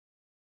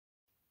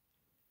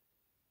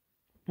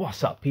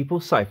What's up,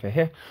 people? Cypher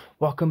here.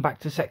 Welcome back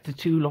to Sector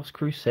 2 Lost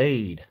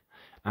Crusade.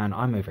 And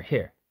I'm over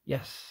here.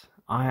 Yes,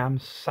 I am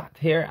sat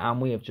here and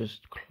we have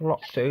just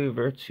clocked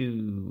over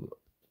to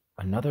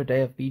another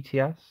day of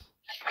BTS.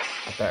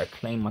 I better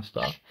claim my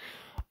stuff.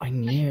 I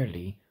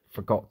nearly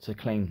forgot to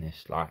claim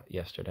this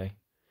yesterday.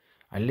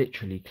 I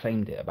literally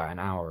claimed it about an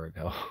hour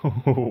ago.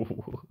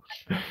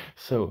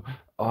 So,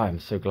 I'm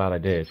so glad I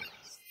did.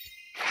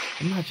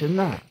 Imagine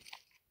that.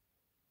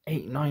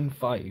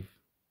 895.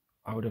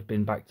 I would have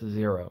been back to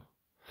 0.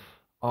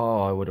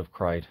 Oh, I would have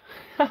cried.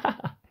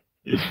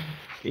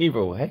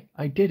 Either way,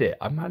 I did it.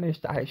 I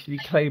managed to actually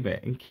claim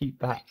it and keep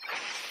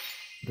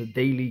the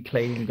daily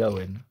claim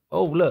going.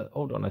 Oh, look,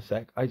 hold on a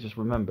sec. I just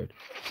remembered.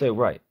 So,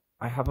 right,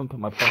 I haven't put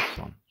my buffs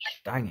on.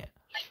 Dang it.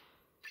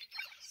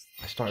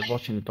 I started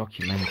watching a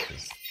documentary,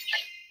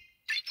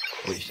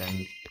 which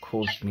then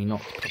caused me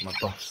not to put my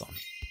buffs on.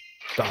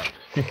 Darn.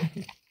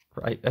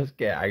 Right, let's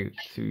get out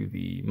to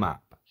the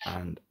map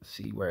and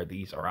see where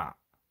these are at.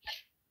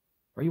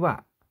 Where are you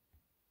at?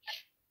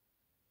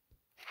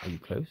 Are you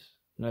close?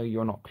 No,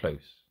 you're not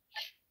close.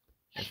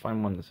 Let's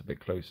find one that's a bit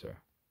closer.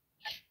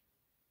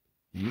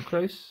 Are you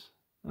close?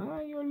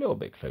 You're a little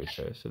bit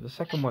closer. So the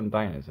second one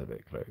down is a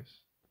bit close.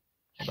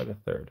 How about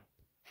the third?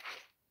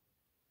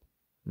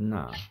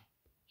 Nah.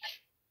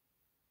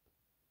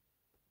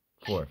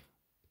 Fourth.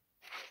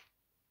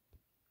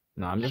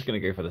 No, I'm just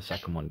going to go for the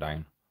second one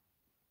down.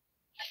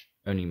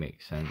 Only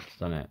makes sense,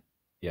 doesn't it?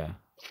 Yeah,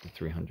 the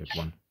 300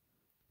 one.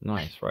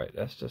 Nice, right,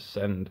 let's just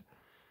send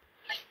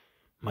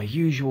my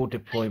usual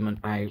deployment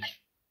out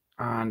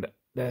and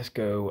let's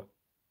go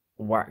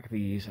whack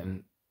these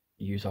and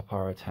use up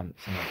our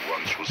attempts.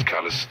 Once was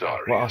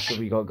Calistarius. What else have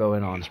we got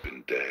going on? He's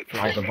been dead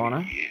Flag for of honor.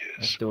 many years.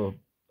 Let's do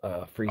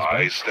a free spin.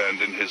 I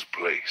stand in his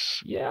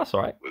place. Yeah, that's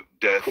alright. With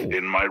death Cool.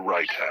 in my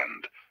right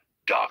hand,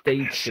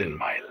 darkness in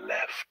my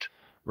left.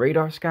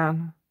 Radar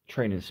scan,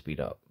 training speed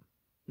up.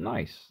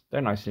 Nice. They're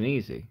nice and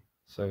easy.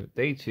 So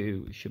day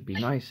 2 should be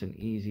nice and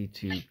easy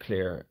to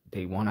clear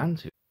day 1 and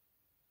 2.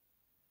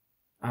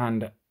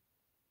 And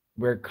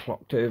we're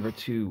clocked over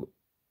to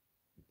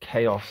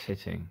chaos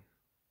hitting.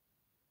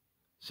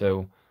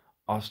 So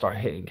I'll start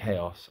hitting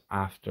chaos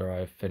after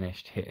I've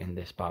finished hitting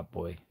this bad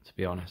boy. To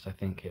be honest, I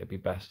think it'd be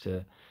best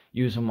to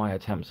use all my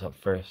attempts up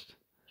first,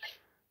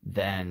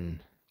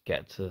 then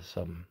get to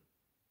some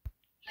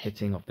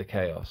hitting of the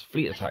chaos.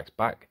 Fleet attacks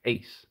back,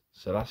 ace.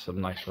 So that's some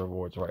nice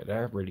rewards right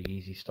there. Really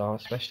easy star,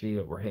 especially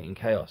that we're hitting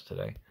chaos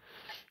today.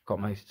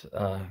 Got my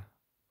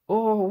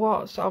oh,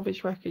 what?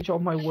 Salvage Wreckage. Oh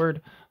my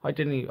word. I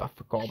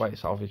forgot about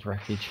Salvage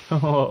Wreckage.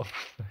 Oh.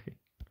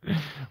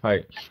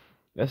 Right.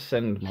 Let's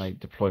send my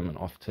deployment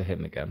off to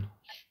him again.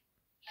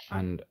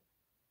 And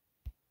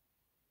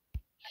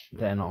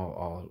then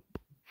I'll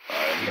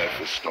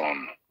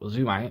Nephiston. we'll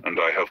zoom out. And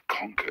I have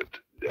conquered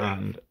death.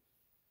 And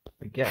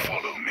again.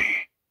 Follow me.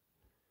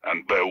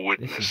 And bear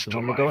witness This is the to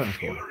one we're my going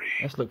fury.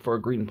 for. Let's look for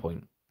a green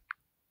point.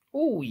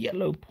 Oh,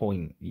 yellow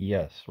point.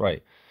 Yes,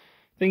 right.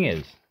 Thing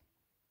is,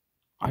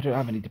 I don't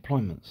have any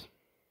deployments.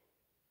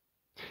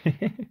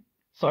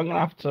 So I'm going to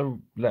have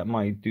to let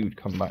my dude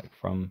come back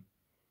from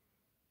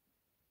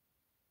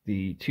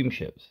the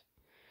Tombships.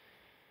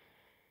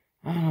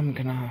 And I'm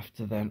going to have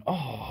to then...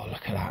 Oh,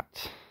 look at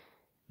that.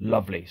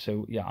 Lovely.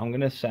 So, yeah, I'm going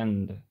to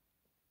send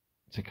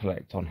to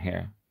collect on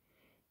here.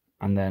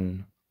 And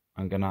then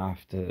I'm going to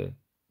have to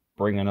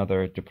bring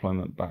another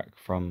deployment back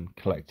from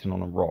collecting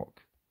on a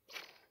rock,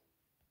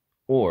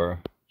 or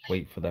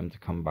wait for them to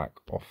come back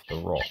off the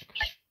rock.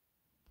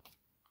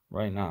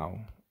 Right now,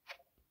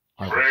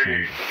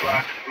 Brave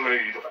black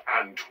blade of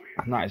Antwerp.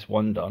 And that is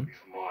one done.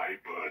 My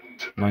burden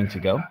to 9 to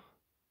go.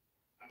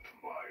 And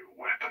my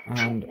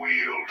weapon And to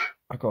wield.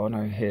 I gotta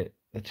now hit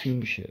the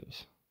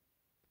Tombships,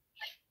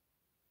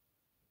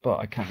 but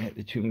I can't hit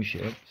the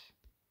Tombships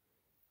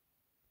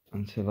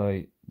until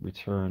I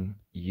return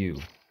you.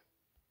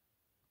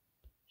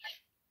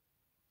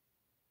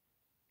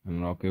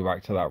 And I'll go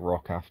back to that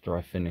rock after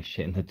I finish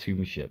hitting the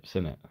Tombships,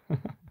 innit?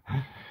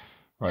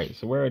 Right,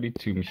 so where are the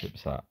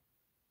Tombships at?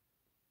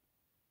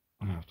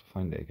 I'm gonna have to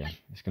find it again.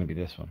 It's gonna be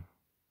this one.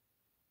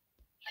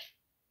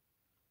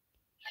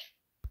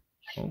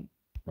 Oh,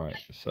 right,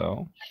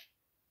 so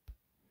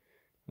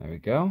there we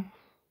go.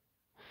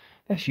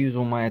 Let's use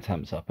all my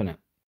attempts up, innit?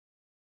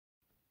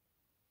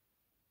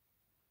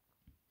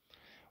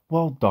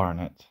 Well, darn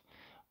it.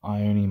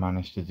 I only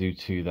managed to do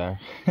 2 there.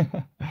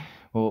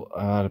 Well,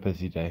 I had a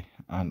busy day,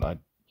 and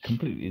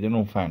in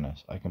all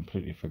fairness, I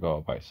completely forgot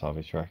about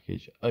Salvage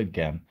Wreckage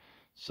again.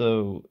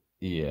 So,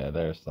 yeah,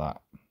 there's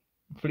that.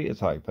 Fleet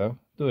attack, though,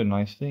 doing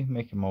nicely,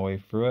 making my way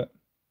through it.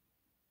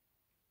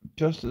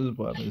 Just as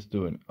well as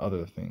doing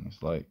other things,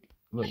 like,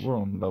 look, we're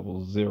on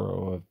level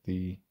 0 of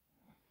the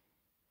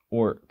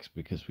orcs,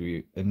 because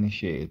we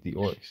initiated the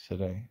orcs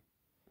today.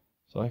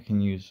 So I can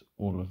use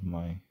all of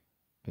my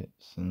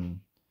bits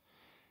and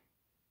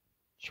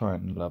try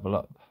and level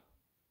up.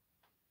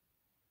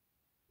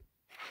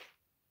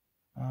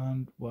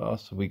 And what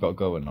else have we got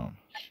going on?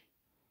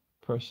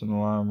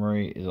 Personal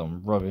armory is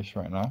on rubbish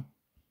right now.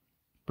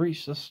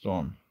 Breach the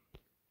storm.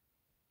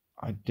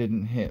 I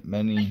didn't hit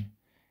many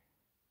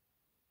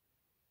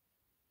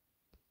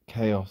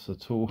chaos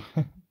at all.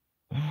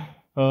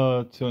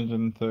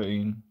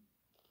 213.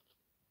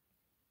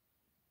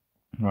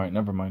 Right,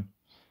 never mind.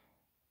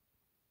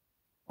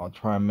 I'll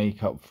try and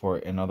make up for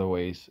it in other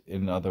ways,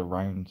 in other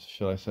rounds,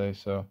 shall I say.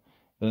 So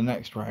the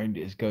next round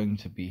is going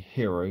to be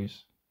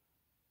heroes.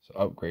 So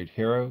upgrade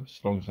hero, as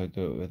long as I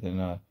do it within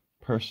a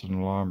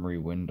personal armory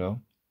window,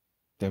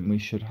 then we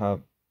should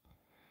have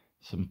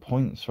some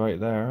points right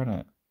there,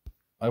 innit?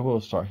 I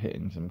will start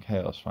hitting some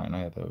chaos right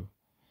now though,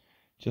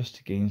 just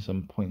to gain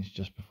some points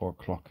just before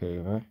clock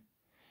over.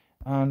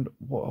 And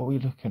what are we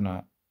looking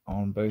at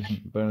on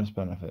bonus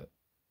benefit?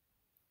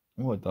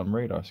 Oh, I've done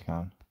radar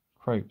scan.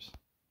 Cripes.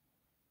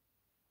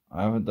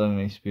 I haven't done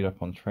any speed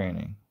up on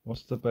training.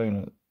 What's the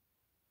bonus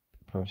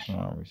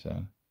personal armory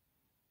saying?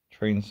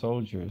 Train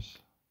soldiers.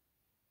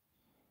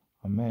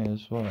 I may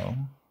as well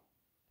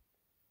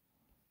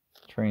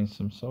train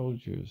some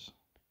soldiers.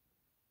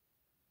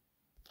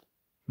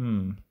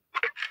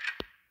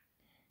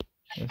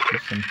 Let's do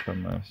some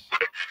commerce.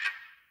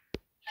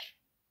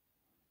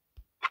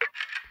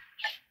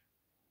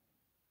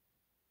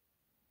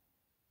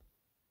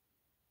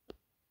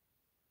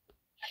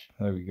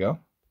 There we go.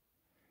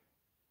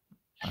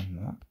 And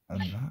that,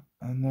 and that,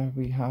 and there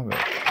we have it.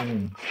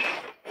 Boom.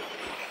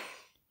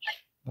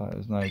 That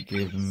is now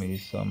giving me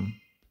some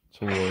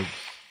towards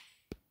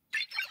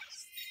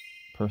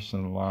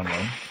personal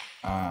armor,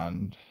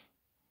 and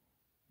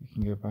we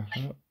can go back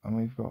up, and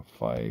we've got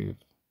 5.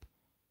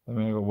 I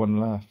mean, I've got 1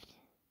 left.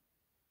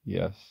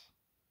 Yes,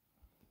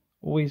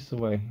 always the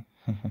way.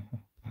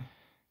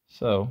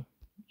 So,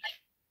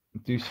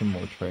 do some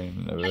more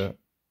training of it,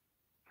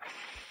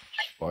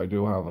 but I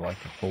do have like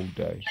a whole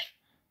day,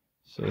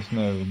 so there's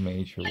no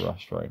major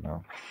rush right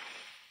now.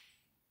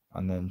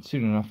 And then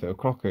soon enough it'll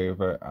clock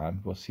over,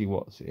 and we'll see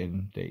what's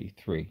in day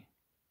 3.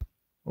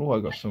 Oh, I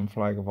got some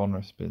Flag of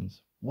Honor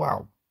spins.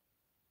 Wow.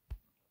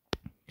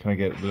 Can I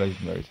get the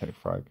legendary type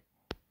frag?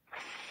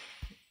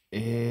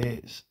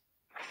 It's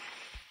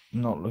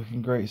not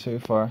looking great so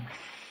far.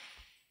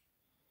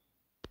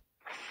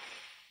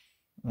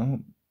 Oh,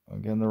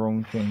 I'm getting the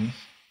wrong things.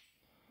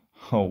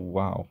 Oh,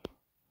 wow.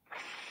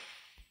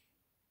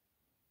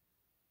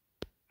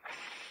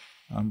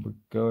 And we're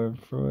going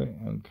through it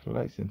and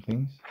collecting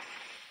things.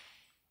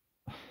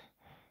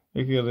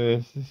 Look at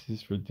this. This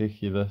is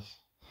ridiculous.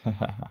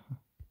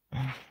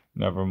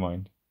 Never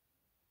mind.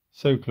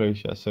 So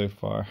close yet so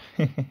far.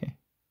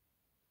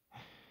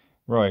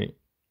 Right.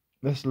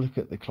 Let's look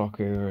at the clock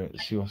over it,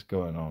 see what's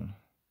going on.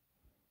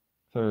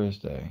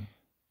 Thursday.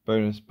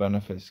 Bonus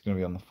benefits going to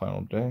be on the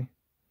final day.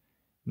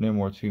 No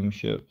more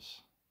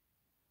Tombships.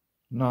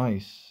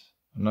 Nice.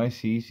 A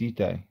nice easy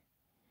day.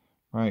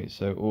 Right,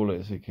 so all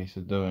it's a case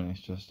of doing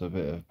is just a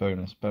bit of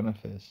bonus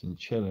benefits and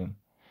chilling.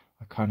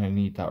 I kind of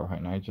need that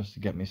right now just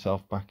to get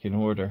myself back in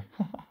order.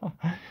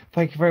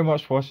 Thank you very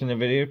much for watching the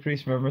video.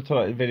 Please remember to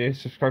like the video,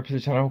 subscribe to the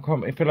channel,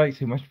 comment if you like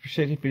to. Much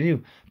appreciated if you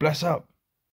do. Bless up.